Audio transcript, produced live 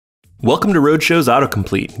Welcome to Roadshow's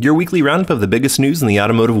AutoComplete, your weekly roundup of the biggest news in the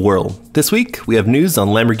automotive world. This week, we have news on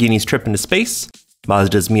Lamborghini's trip into space,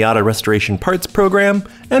 Mazda's Miata restoration parts program,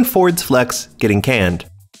 and Ford's Flex getting canned.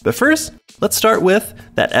 But first, let's start with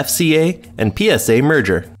that FCA and PSA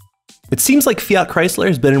merger. It seems like Fiat Chrysler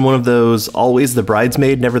has been in one of those always the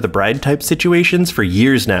bridesmaid, never the bride type situations for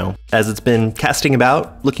years now, as it's been casting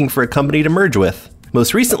about looking for a company to merge with.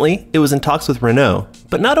 Most recently, it was in talks with Renault,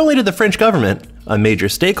 but not only did the French government, a major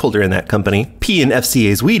stakeholder in that company, pee in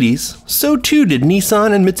FCA's Wheaties, so too did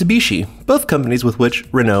Nissan and Mitsubishi, both companies with which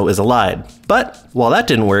Renault is allied. But while that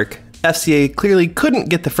didn't work, FCA clearly couldn't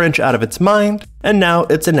get the French out of its mind, and now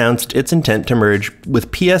it's announced its intent to merge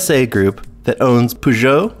with PSA Group that owns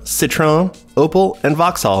Peugeot, Citroën, Opel, and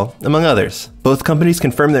Vauxhall, among others. Both companies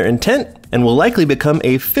confirm their intent and will likely become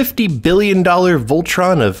a $50 billion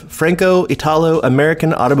Voltron of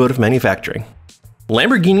Franco-Italo-American automotive manufacturing.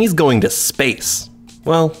 Lamborghini's going to space.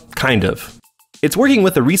 Well, kind of. It's working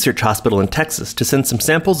with a research hospital in Texas to send some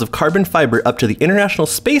samples of carbon fiber up to the International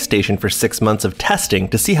Space Station for 6 months of testing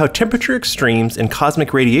to see how temperature extremes and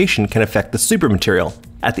cosmic radiation can affect the supermaterial.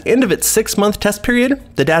 At the end of its 6-month test period,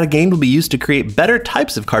 the data gained will be used to create better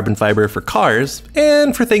types of carbon fiber for cars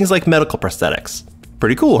and for things like medical prosthetics.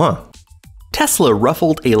 Pretty cool, huh? Tesla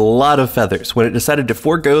ruffled a lot of feathers when it decided to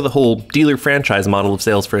forego the whole dealer franchise model of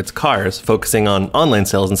sales for its cars, focusing on online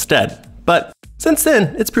sales instead. But since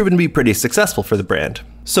then, it's proven to be pretty successful for the brand.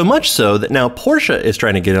 So much so that now Porsche is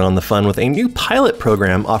trying to get in on the fun with a new pilot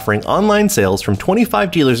program offering online sales from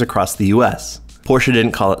 25 dealers across the US. Porsche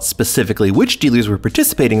didn't call it specifically which dealers were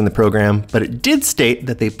participating in the program, but it did state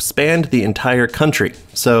that they spanned the entire country.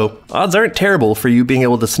 So odds aren't terrible for you being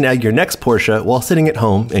able to snag your next Porsche while sitting at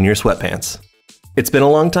home in your sweatpants. It's been a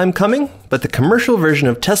long time coming, but the commercial version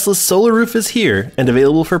of Tesla's Solar Roof is here and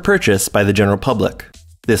available for purchase by the general public.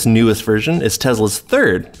 This newest version is Tesla's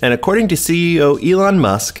third, and according to CEO Elon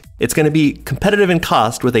Musk, it's going to be competitive in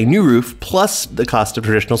cost with a new roof plus the cost of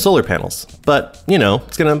traditional solar panels. But, you know,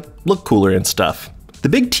 it's going to look cooler and stuff. The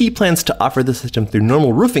Big T plans to offer the system through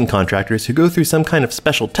normal roofing contractors who go through some kind of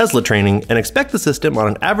special Tesla training and expect the system on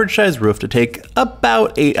an average size roof to take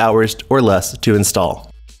about 8 hours or less to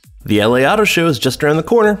install. The LA Auto Show is just around the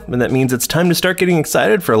corner, and that means it's time to start getting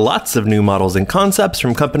excited for lots of new models and concepts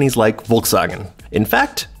from companies like Volkswagen. In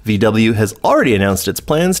fact, VW has already announced its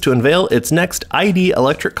plans to unveil its next ID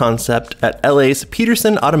electric concept at LA's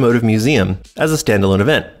Peterson Automotive Museum as a standalone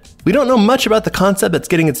event. We don't know much about the concept that's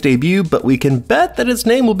getting its debut, but we can bet that its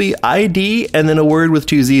name will be ID and then a word with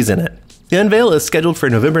 2 Z's in it. The unveil is scheduled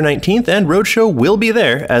for November 19th, and Roadshow will be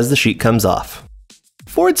there as the sheet comes off.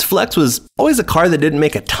 Ford's Flex was always a car that didn't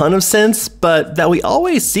make a ton of sense, but that we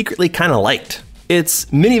always secretly kind of liked. Its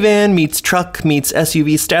minivan meets truck meets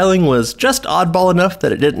SUV styling was just oddball enough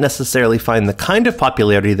that it didn't necessarily find the kind of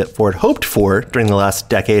popularity that Ford hoped for during the last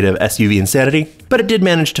decade of SUV insanity, but it did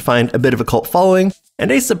manage to find a bit of a cult following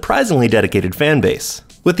and a surprisingly dedicated fan base.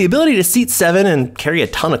 With the ability to seat 7 and carry a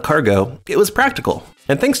ton of cargo, it was practical.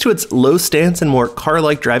 And thanks to its low stance and more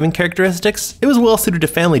car-like driving characteristics, it was well suited to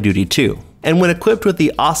family duty too. And when equipped with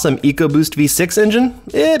the awesome EcoBoost V6 engine,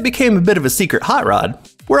 it became a bit of a secret hot rod.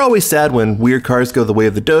 We're always sad when weird cars go the way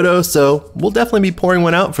of the dodo, so we'll definitely be pouring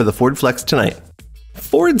one out for the Ford Flex tonight.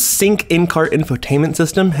 Ford's Sync in-car infotainment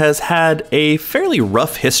system has had a fairly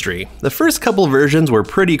rough history. The first couple versions were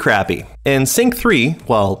pretty crappy, and Sync 3,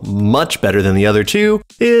 while much better than the other two,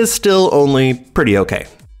 is still only pretty okay.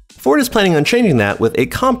 Ford is planning on changing that with a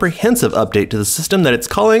comprehensive update to the system that it's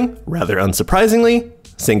calling, rather unsurprisingly,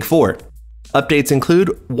 Sync 4. Updates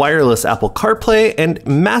include wireless Apple CarPlay and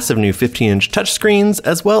massive new 15-inch touchscreens,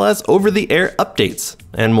 as well as over-the-air updates,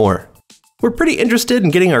 and more. We're pretty interested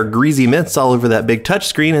in getting our greasy mitts all over that big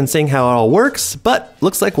touchscreen and seeing how it all works, but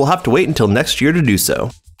looks like we'll have to wait until next year to do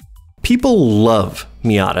so. People love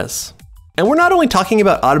Miatas. And we're not only talking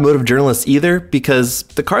about automotive journalists either, because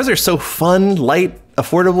the cars are so fun, light,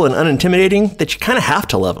 affordable, and unintimidating that you kind of have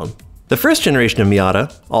to love them. The first generation of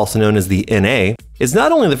Miata, also known as the NA, is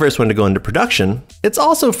not only the first one to go into production, it's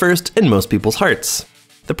also first in most people's hearts.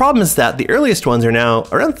 The problem is that the earliest ones are now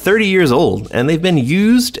around 30 years old, and they've been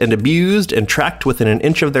used and abused and tracked within an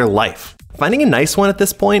inch of their life. Finding a nice one at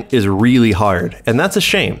this point is really hard, and that's a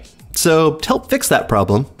shame. So to help fix that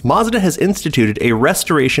problem, Mazda has instituted a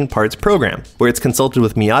restoration parts program, where it's consulted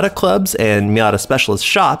with Miata clubs and Miata specialist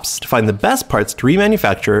shops to find the best parts to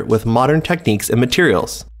remanufacture with modern techniques and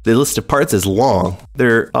materials. The list of parts is long.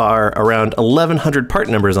 There are around 1,100 part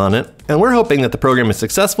numbers on it, and we're hoping that the program is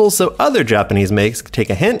successful so other Japanese makes take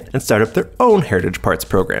a hint and start up their own heritage parts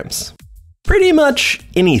programs. Pretty much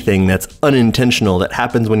anything that's unintentional that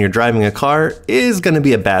happens when you're driving a car is going to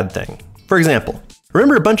be a bad thing. For example,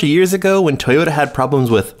 Remember a bunch of years ago when Toyota had problems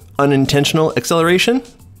with unintentional acceleration?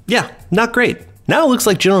 Yeah, not great. Now it looks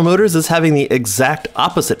like General Motors is having the exact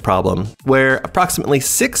opposite problem, where approximately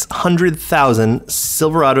 600,000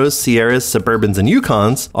 Silverados, Sierras, Suburbans, and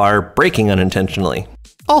Yukons are braking unintentionally.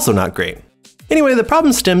 Also not great. Anyway, the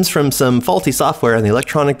problem stems from some faulty software in the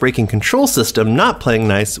electronic braking control system not playing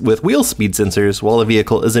nice with wheel speed sensors while the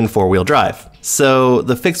vehicle is in four-wheel drive. So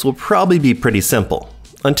the fix will probably be pretty simple.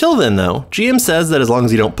 Until then though, GM says that as long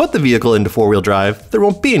as you don't put the vehicle into four-wheel drive, there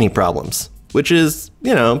won't be any problems. Which is,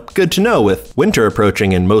 good to know with winter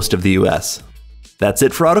approaching in most of the US. That's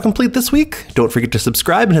it for AutoComplete this week. Don't forget to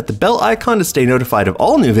subscribe and hit the bell icon to stay notified of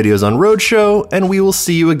all new videos on Roadshow, and we will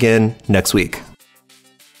see you again next week.